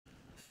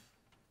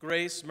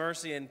Grace,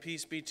 mercy, and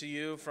peace be to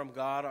you from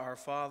God our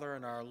Father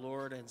and our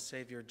Lord and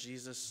Savior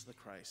Jesus the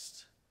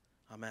Christ.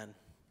 Amen.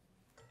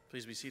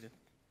 Please be seated.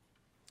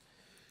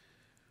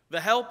 The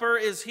Helper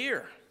is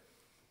here.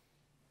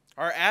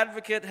 Our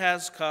advocate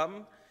has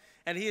come,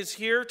 and he is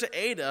here to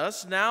aid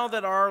us now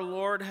that our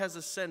Lord has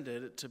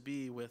ascended to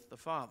be with the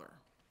Father.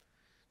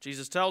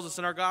 Jesus tells us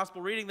in our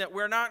gospel reading that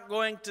we're not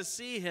going to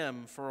see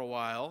him for a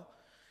while,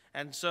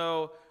 and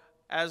so,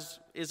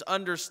 as is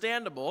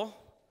understandable,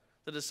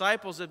 the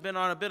disciples have been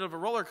on a bit of a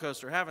roller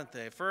coaster, haven't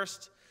they?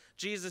 First,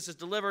 Jesus is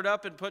delivered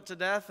up and put to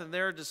death, and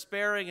they're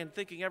despairing and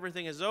thinking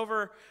everything is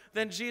over.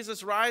 Then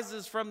Jesus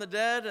rises from the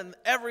dead, and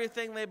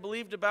everything they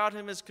believed about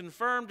him is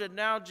confirmed, and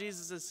now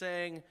Jesus is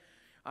saying,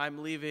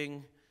 I'm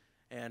leaving,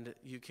 and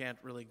you can't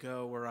really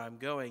go where I'm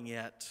going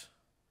yet.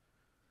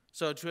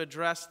 So to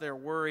address their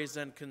worries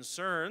and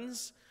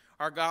concerns,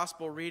 our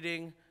gospel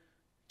reading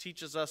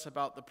teaches us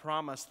about the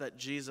promise that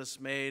Jesus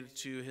made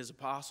to his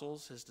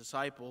apostles, his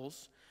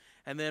disciples,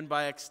 and then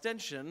by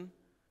extension,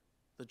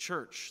 the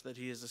church that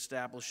he is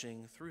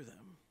establishing through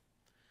them,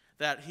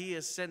 that he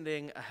is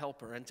sending a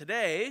helper. And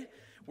today,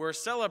 we're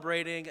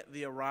celebrating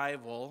the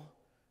arrival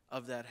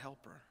of that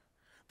helper,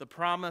 the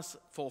promise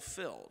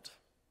fulfilled.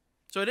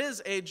 So it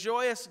is a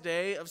joyous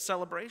day of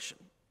celebration.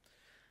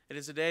 It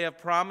is a day of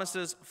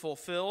promises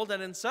fulfilled,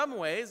 and in some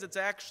ways, it's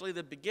actually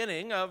the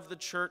beginning of the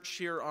church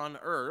here on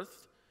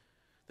earth,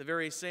 the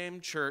very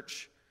same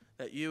church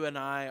that you and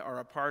I are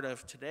a part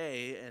of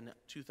today in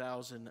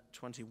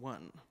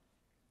 2021.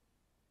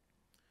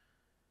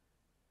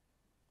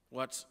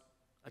 What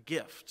a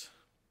gift.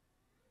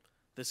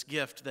 This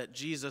gift that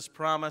Jesus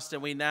promised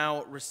and we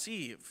now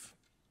receive.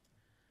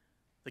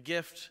 The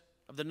gift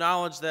of the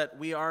knowledge that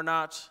we are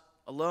not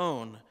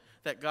alone,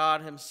 that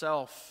God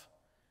himself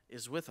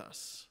is with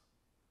us.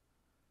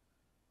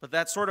 But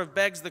that sort of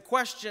begs the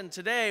question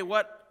today,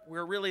 what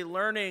we're really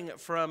learning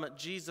from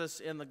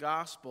Jesus in the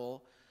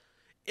gospel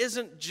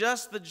isn't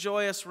just the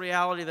joyous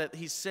reality that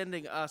he's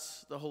sending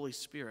us the Holy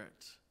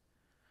Spirit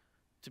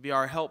to be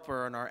our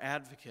helper and our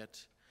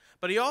advocate,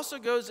 but he also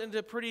goes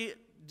into pretty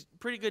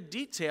good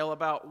detail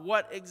about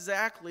what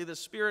exactly the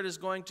Spirit is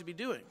going to be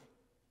doing.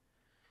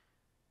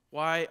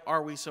 Why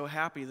are we so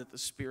happy that the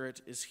Spirit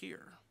is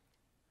here?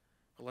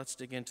 Well, let's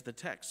dig into the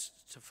text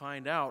to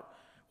find out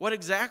what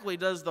exactly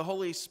does the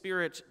Holy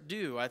Spirit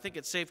do. I think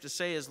it's safe to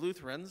say as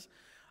Lutherans,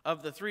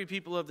 of the three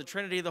people of the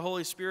Trinity, the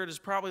Holy Spirit is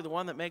probably the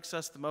one that makes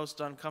us the most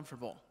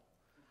uncomfortable.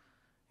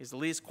 He's the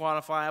least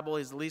quantifiable,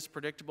 he's the least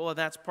predictable, and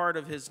that's part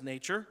of his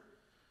nature.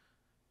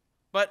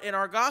 But in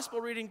our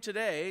gospel reading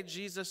today,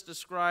 Jesus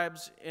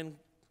describes in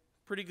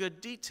pretty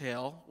good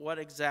detail what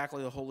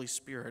exactly the Holy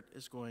Spirit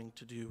is going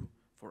to do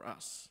for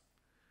us.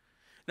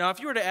 Now, if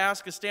you were to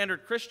ask a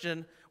standard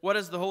Christian, what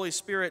does the Holy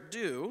Spirit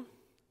do?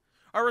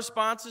 Our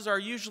responses are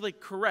usually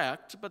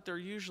correct, but they're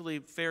usually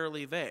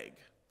fairly vague.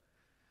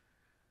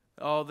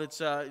 Oh, that's,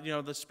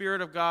 the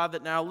Spirit of God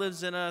that now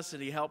lives in us,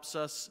 and he helps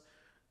us,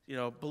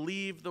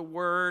 believe the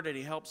word, and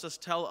he helps us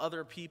tell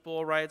other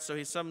people, right? So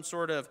he's some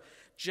sort of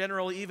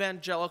general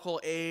evangelical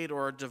aid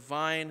or a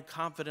divine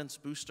confidence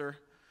booster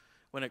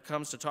when it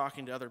comes to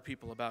talking to other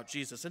people about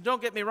Jesus. And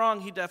don't get me wrong,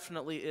 he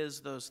definitely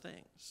is those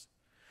things.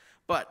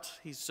 But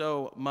he's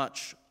so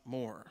much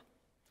more.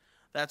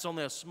 That's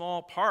only a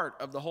small part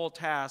of the whole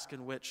task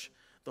in which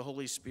the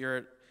Holy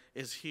Spirit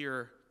is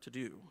here to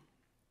do.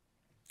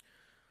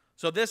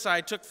 So this I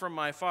took from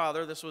my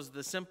father. This was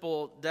the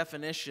simple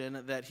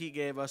definition that he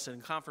gave us in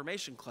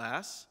confirmation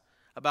class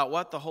about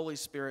what the Holy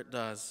Spirit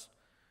does.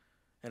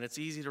 And it's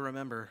easy to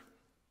remember.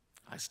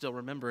 I still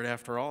remember it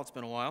after all. It's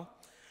been a while.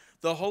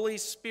 The Holy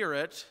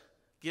Spirit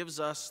gives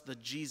us the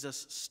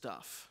Jesus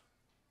stuff.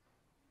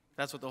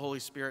 That's what the Holy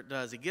Spirit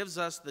does. He gives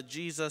us the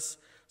Jesus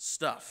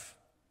stuff.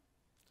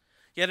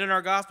 Yet in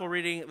our gospel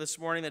reading this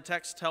morning, the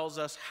text tells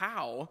us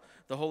how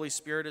the Holy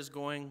Spirit is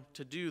going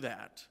to do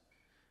that.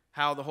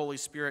 How the Holy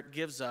Spirit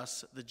gives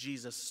us the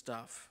Jesus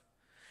stuff.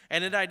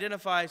 And it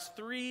identifies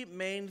three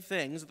main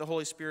things that the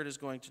Holy Spirit is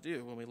going to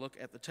do when we look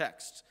at the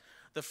text.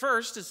 The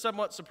first is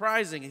somewhat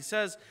surprising. He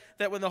says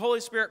that when the Holy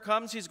Spirit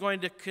comes, he's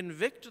going to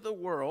convict the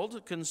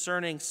world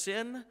concerning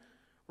sin,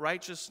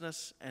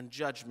 righteousness, and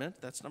judgment.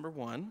 That's number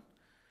one.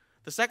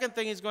 The second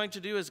thing he's going to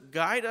do is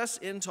guide us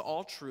into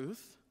all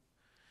truth.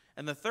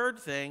 And the third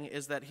thing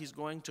is that he's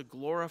going to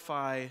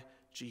glorify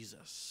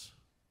Jesus.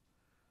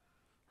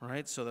 All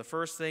right, so the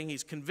first thing,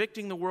 he's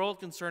convicting the world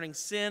concerning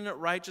sin,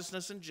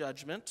 righteousness, and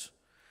judgment.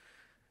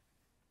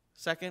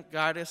 Second,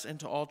 guide us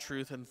into all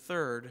truth. And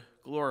third,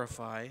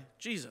 glorify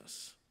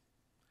Jesus.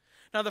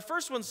 Now, the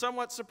first one's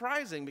somewhat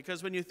surprising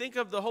because when you think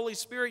of the Holy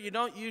Spirit, you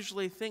don't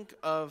usually think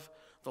of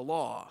the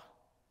law,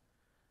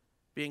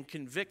 being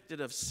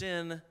convicted of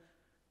sin,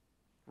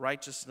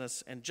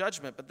 righteousness, and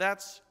judgment. But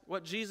that's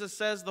what Jesus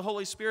says the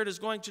Holy Spirit is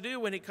going to do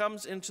when he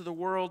comes into the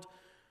world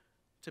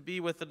to be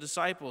with the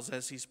disciples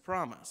as he's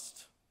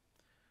promised.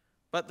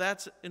 But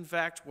that's, in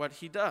fact, what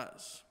he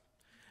does.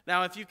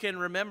 Now, if you can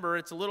remember,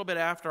 it's a little bit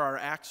after our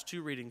Acts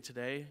 2 reading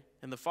today.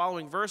 In the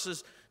following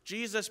verses,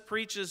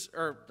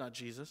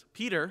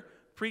 Peter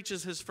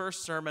preaches his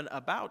first sermon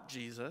about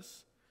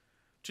Jesus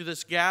to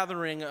this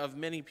gathering of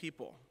many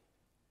people.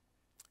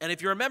 And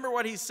if you remember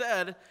what he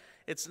said,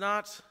 it's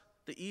not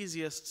the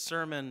easiest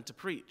sermon to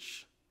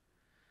preach.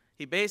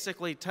 He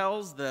basically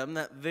tells them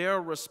that they're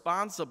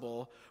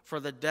responsible for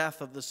the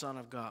death of the Son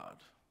of God.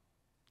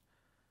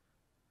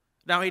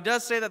 Now, he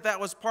does say that that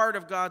was part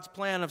of God's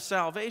plan of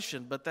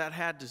salvation, but that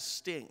had to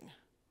sting.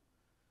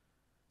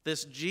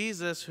 This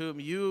Jesus whom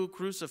you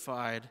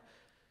crucified,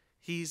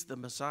 he's the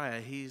Messiah.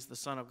 He's the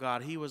Son of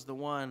God. He was the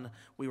one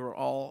we were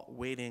all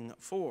waiting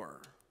for.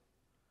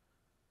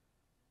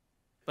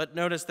 But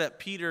notice that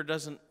Peter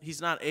he's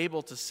not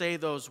able to say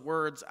those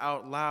words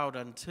out loud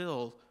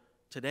until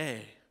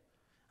today,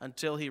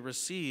 until he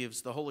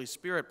receives the Holy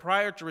Spirit.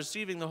 Prior to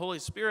receiving the Holy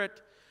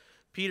Spirit,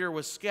 Peter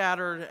was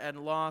scattered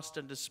and lost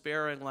and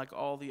despairing like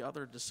all the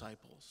other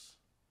disciples.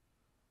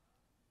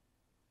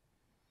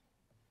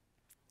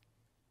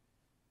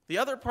 The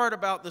other part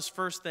about this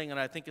first thing, and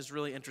I think is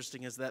really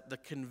interesting, is that the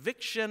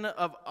conviction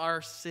of our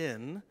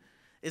sin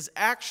is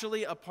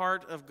actually a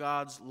part of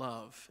God's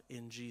love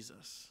in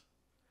Jesus.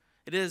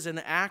 It is an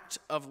act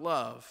of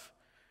love.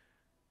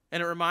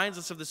 And it reminds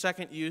us of the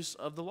second use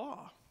of the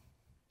law.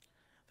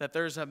 That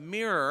there's a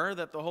mirror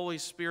that the Holy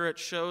Spirit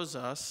shows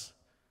us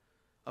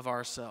of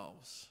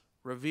ourselves,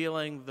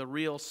 revealing the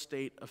real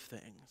state of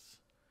things.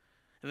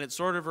 And it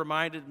sort of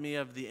reminded me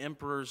of the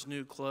emperor's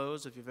new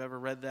clothes, if you've ever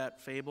read that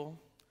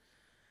fable,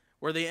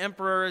 where the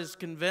emperor is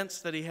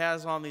convinced that he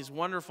has on these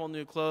wonderful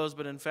new clothes,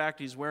 but in fact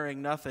he's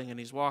wearing nothing, and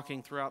he's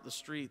walking throughout the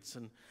streets,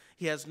 and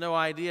he has no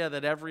idea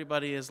that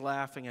everybody is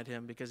laughing at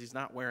him because he's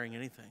not wearing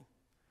anything.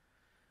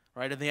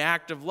 Right? And the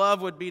act of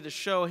love would be to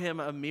show him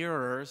a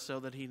mirror so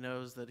that he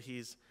knows that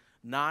he's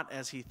not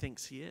as he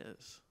thinks he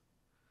is.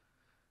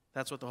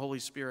 That's what the Holy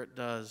Spirit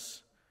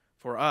does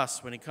for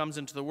us when he comes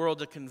into the world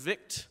to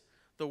convict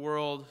the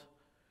world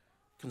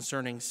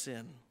concerning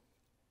sin.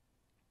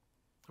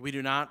 We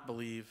do not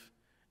believe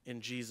in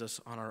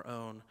Jesus on our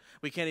own.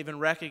 We can't even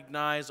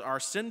recognize our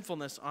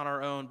sinfulness on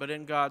our own, but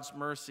in God's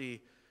mercy,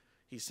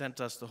 he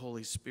sent us the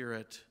Holy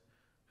Spirit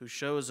who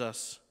shows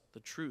us the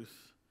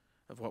truth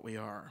of what we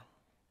are.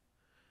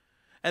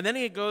 And then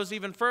he goes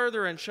even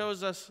further and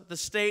shows us the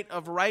state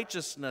of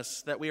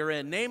righteousness that we are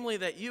in, namely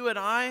that you and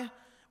I,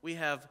 we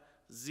have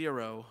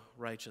zero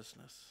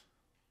righteousness.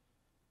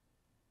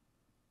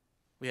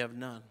 We have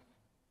none.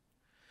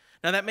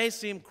 Now that may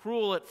seem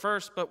cruel at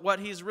first, but what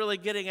he's really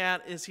getting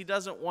at is he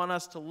doesn't want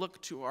us to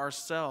look to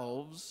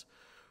ourselves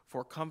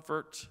for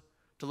comfort,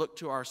 to look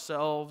to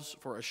ourselves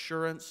for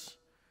assurance,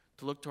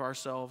 to look to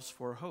ourselves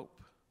for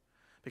hope.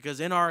 Because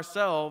in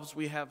ourselves,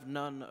 we have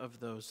none of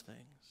those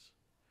things.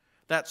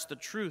 That's the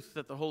truth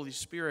that the Holy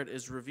Spirit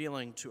is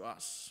revealing to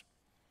us.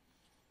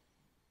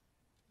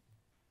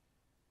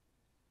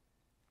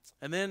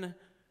 And then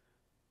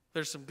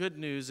there's some good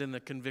news in the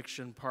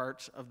conviction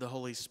part of the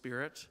Holy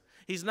Spirit.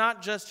 He's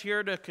not just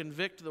here to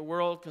convict the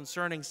world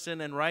concerning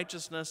sin and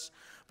righteousness,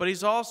 but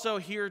he's also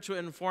here to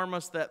inform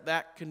us that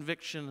that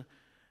conviction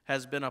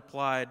has been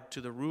applied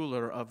to the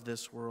ruler of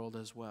this world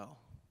as well.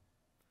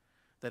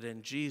 That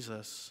in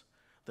Jesus,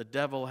 the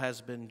devil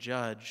has been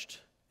judged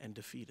and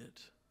defeated.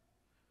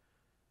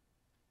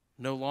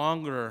 No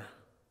longer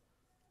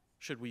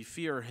should we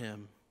fear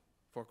him,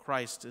 for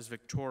Christ is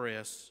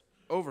victorious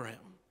over him.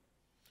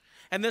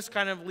 And this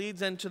kind of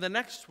leads into the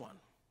next one,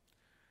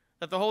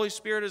 that the Holy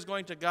Spirit is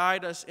going to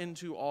guide us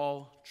into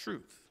all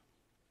truth.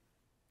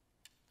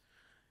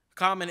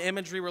 Common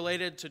imagery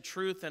related to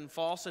truth and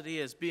falsity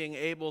is being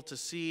able to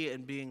see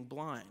and being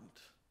blind.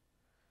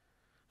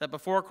 That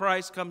before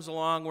Christ comes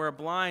along, we're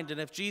blind, and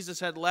if Jesus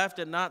had left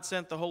and not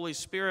sent the Holy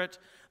Spirit,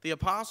 the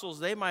apostles,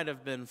 they might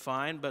have been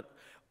fine, but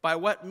by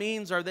what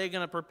means are they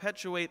going to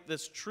perpetuate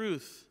this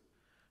truth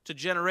to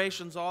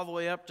generations all the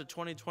way up to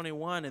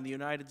 2021 in the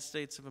United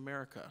States of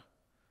America?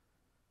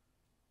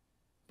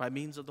 By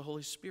means of the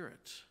Holy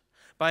Spirit.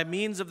 By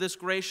means of this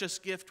gracious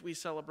gift we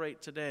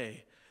celebrate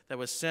today that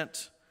was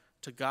sent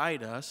to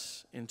guide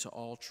us into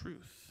all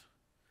truth.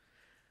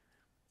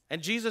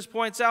 And Jesus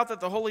points out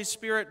that the Holy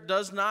Spirit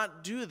does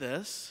not do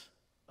this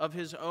of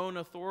his own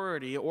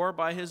authority or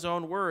by his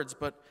own words,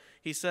 but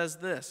he says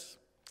this,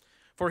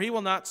 "For he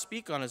will not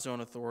speak on his own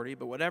authority,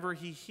 but whatever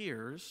he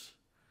hears,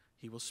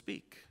 he will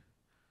speak."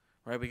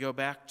 Right? We go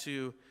back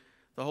to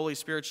the Holy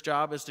Spirit's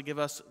job is to give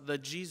us the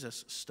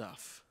Jesus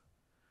stuff,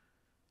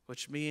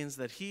 which means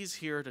that he's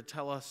here to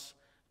tell us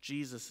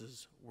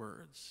Jesus'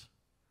 words.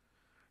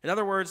 In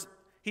other words,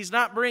 he's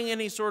not bringing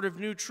any sort of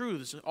new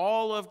truths.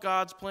 All of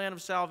God's plan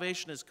of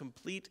salvation is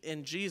complete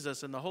in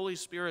Jesus, and the Holy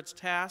Spirit's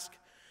task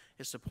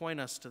is to point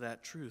us to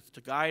that truth,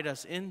 to guide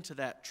us into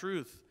that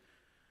truth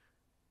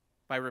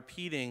by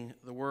repeating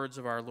the words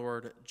of our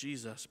Lord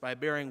Jesus, by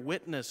bearing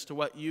witness to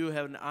what you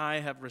and I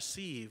have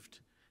received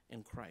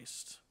in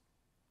Christ.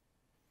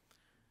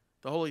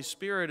 The Holy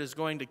Spirit is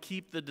going to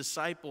keep the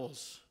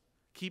disciples,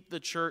 keep the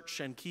church,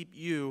 and keep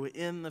you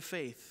in the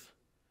faith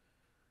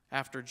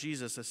after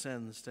Jesus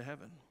ascends to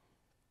heaven.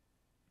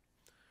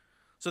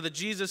 So the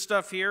Jesus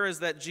stuff here is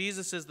that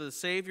Jesus is the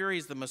Savior.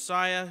 He's the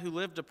Messiah who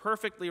lived a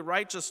perfectly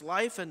righteous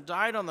life and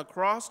died on the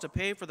cross to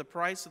pay for the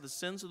price of the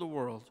sins of the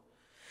world.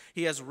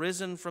 He has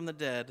risen from the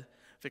dead,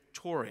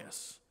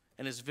 victorious,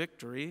 and his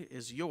victory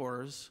is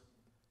yours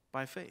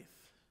by faith.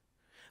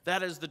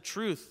 That is the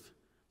truth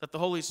that the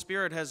Holy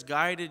Spirit has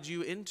guided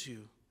you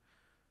into,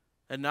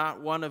 and not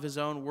one of his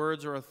own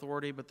words or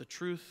authority, but the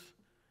truth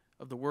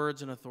of the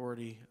words and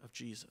authority of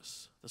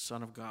Jesus, the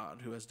Son of God,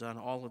 who has done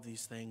all of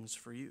these things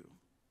for you.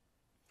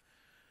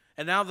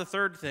 And now the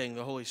third thing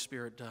the Holy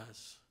Spirit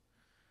does.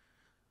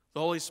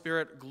 The Holy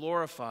Spirit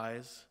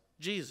glorifies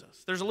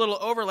Jesus. There's a little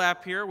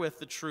overlap here with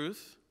the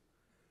truth.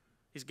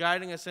 He's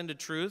guiding us into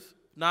truth,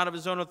 not of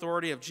his own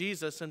authority, of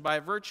Jesus, and by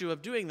virtue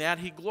of doing that,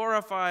 he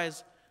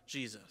glorifies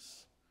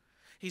Jesus.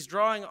 He's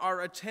drawing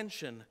our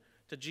attention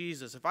to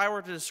Jesus. If I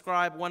were to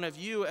describe one of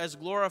you as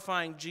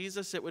glorifying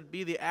Jesus, it would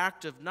be the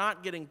act of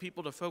not getting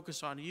people to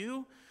focus on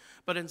you,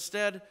 but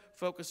instead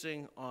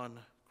focusing on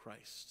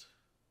Christ.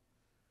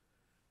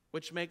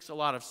 Which makes a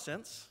lot of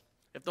sense.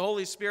 If the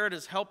Holy Spirit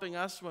is helping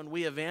us when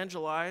we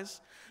evangelize,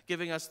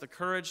 giving us the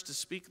courage to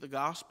speak the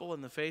gospel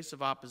in the face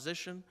of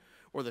opposition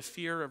or the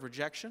fear of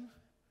rejection,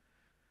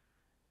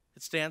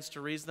 it stands to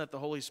reason that the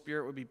Holy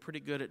Spirit would be pretty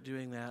good at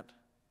doing that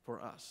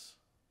for us.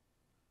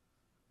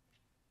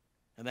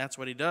 And that's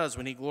what he does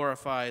when he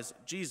glorifies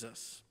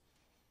Jesus.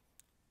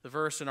 The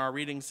verse in our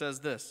reading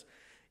says this: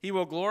 "He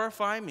will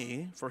glorify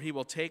me, for he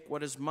will take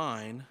what is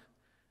mine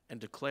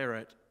and declare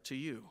it to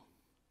you."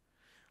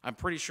 I'm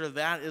pretty sure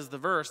that is the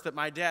verse that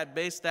my dad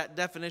based that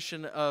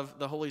definition of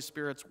the Holy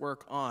Spirit's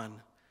work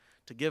on,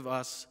 to give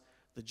us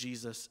the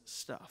Jesus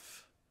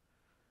stuff.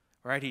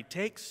 Right? He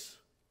takes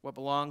what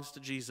belongs to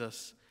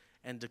Jesus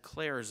and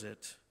declares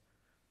it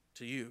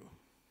to you.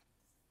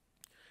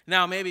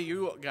 Now, maybe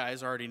you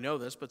guys already know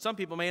this, but some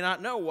people may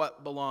not know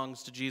what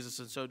belongs to Jesus,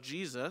 and so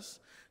Jesus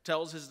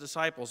tells his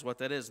disciples what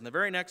that is. In the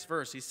very next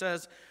verse, he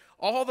says,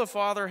 "All the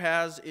Father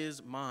has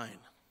is mine.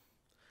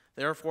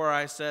 Therefore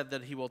I said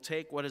that he will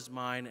take what is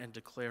mine and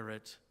declare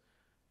it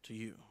to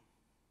you."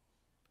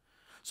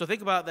 So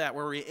think about that,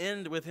 where we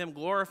end with him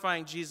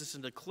glorifying Jesus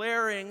and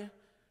declaring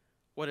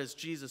what is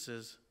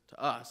Jesus's to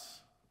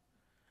us,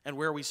 and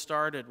where we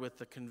started with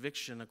the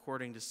conviction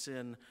according to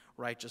sin,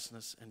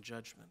 righteousness, and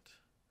judgment.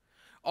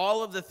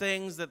 All of the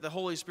things that the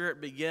Holy Spirit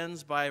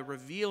begins by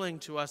revealing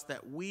to us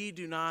that we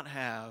do not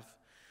have,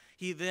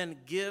 he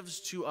then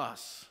gives to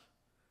us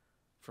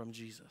from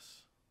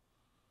Jesus.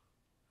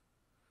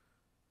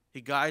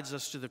 He guides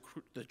us to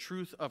the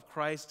truth of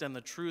Christ, and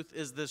the truth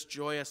is this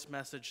joyous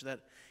message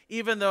that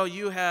even though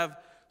you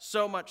have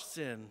so much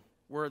sin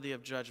worthy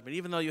of judgment,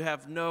 even though you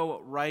have no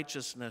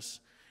righteousness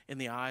in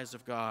the eyes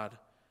of God,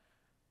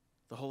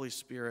 the Holy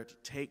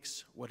Spirit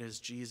takes what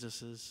is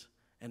Jesus's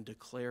and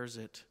declares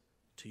it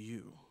to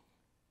you.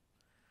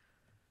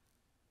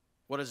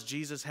 What does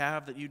Jesus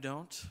have that you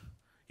don't?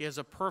 He has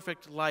a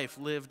perfect life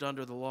lived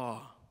under the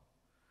law.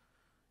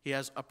 He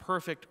has a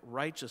perfect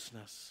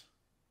righteousness.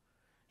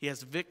 He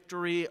has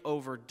victory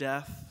over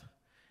death,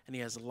 and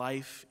he has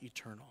life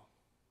eternal.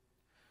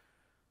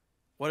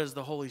 What is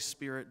the Holy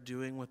Spirit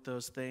doing with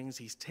those things?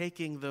 He's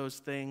taking those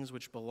things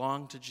which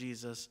belong to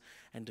Jesus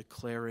and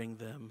declaring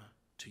them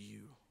to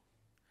you.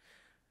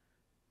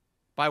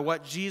 By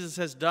what Jesus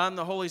has done,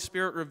 the Holy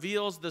Spirit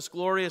reveals this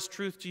glorious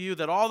truth to you,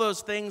 that all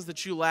those things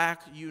that you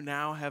lack, you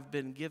now have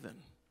been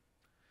given.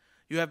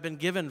 You have been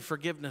given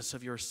forgiveness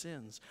of your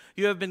sins.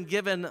 You have been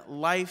given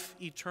life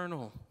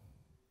eternal.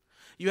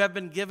 You have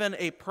been given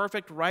a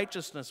perfect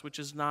righteousness which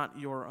is not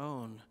your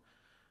own,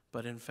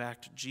 but in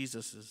fact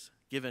Jesus's,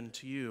 given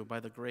to you by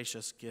the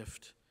gracious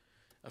gift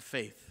of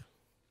faith.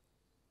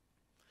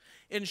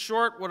 In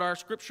short, what our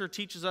scripture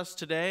teaches us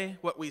today,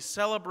 what we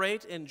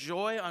celebrate in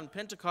joy on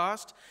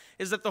Pentecost,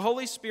 is that the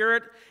Holy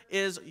Spirit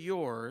is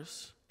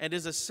yours and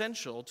is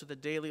essential to the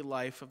daily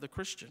life of the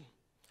Christian.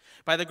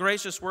 By the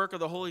gracious work of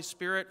the Holy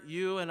Spirit,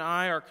 you and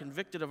I are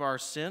convicted of our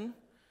sin,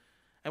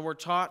 and we're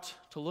taught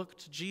to look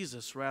to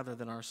Jesus rather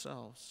than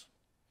ourselves.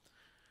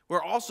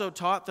 We're also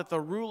taught that the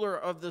ruler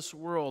of this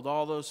world,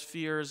 all those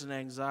fears and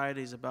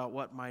anxieties about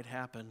what might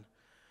happen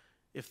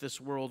if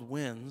this world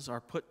wins,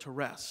 are put to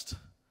rest,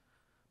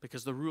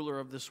 because the ruler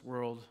of this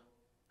world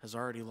has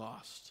already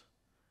lost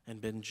and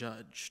been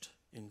judged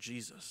in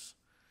Jesus.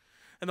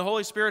 And the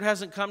Holy Spirit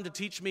hasn't come to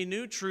teach me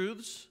new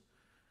truths,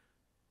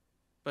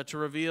 but to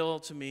reveal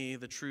to me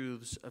the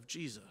truths of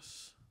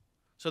Jesus.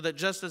 So that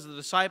just as the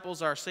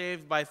disciples are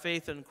saved by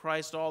faith in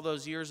Christ all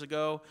those years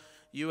ago,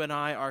 you and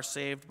I are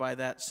saved by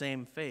that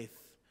same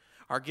faith,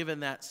 are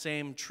given that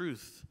same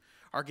truth,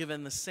 are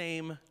given the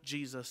same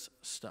Jesus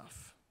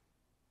stuff.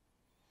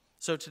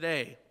 So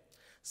today,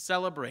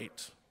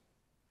 celebrate.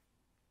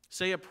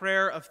 Say a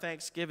prayer of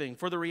thanksgiving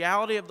for the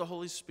reality of the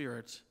Holy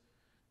Spirit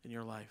in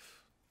your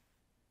life.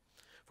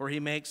 For he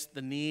makes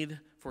the need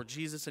for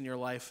Jesus in your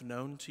life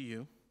known to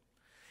you.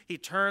 He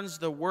turns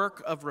the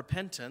work of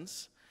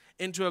repentance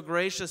into a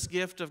gracious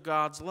gift of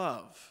God's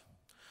love.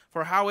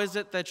 For how is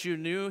it that you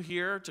knew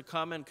here to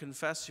come and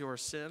confess your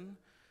sin?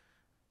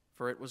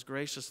 For it was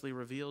graciously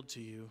revealed to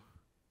you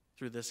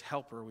through this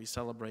helper we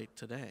celebrate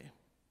today.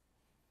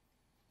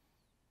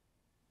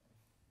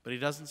 But he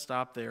doesn't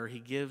stop there. He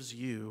gives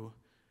you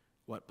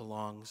what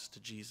belongs to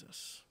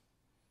Jesus.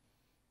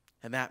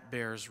 And that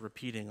bears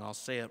repeating. I'll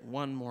say it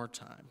one more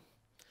time.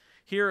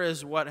 Here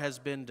is what has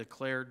been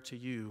declared to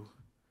you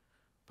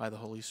by the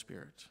Holy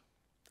Spirit: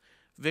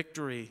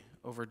 victory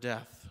over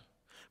death,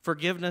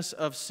 forgiveness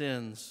of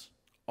sins,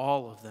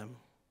 all of them,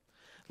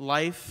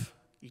 life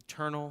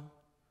eternal,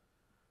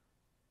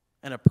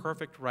 and a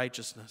perfect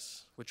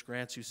righteousness which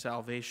grants you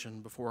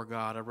salvation before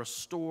God, a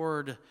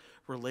restored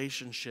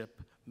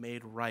relationship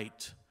made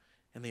right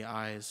in the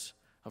eyes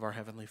of our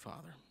Heavenly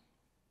Father.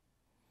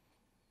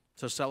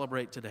 So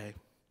celebrate today.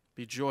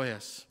 Be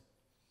joyous,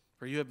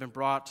 for you have been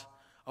brought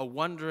a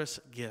wondrous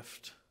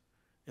gift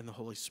in the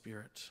Holy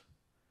Spirit,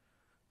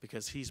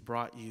 because he's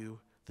brought you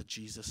the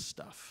Jesus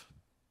stuff.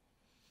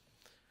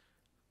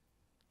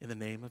 In the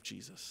name of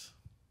Jesus,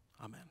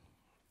 amen.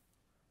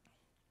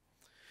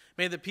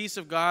 May the peace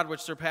of God,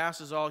 which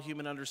surpasses all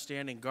human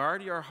understanding,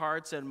 guard your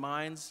hearts and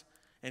minds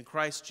in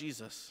Christ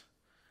Jesus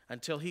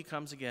until he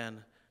comes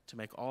again to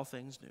make all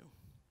things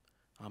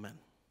new. Amen.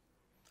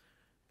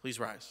 Please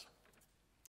rise.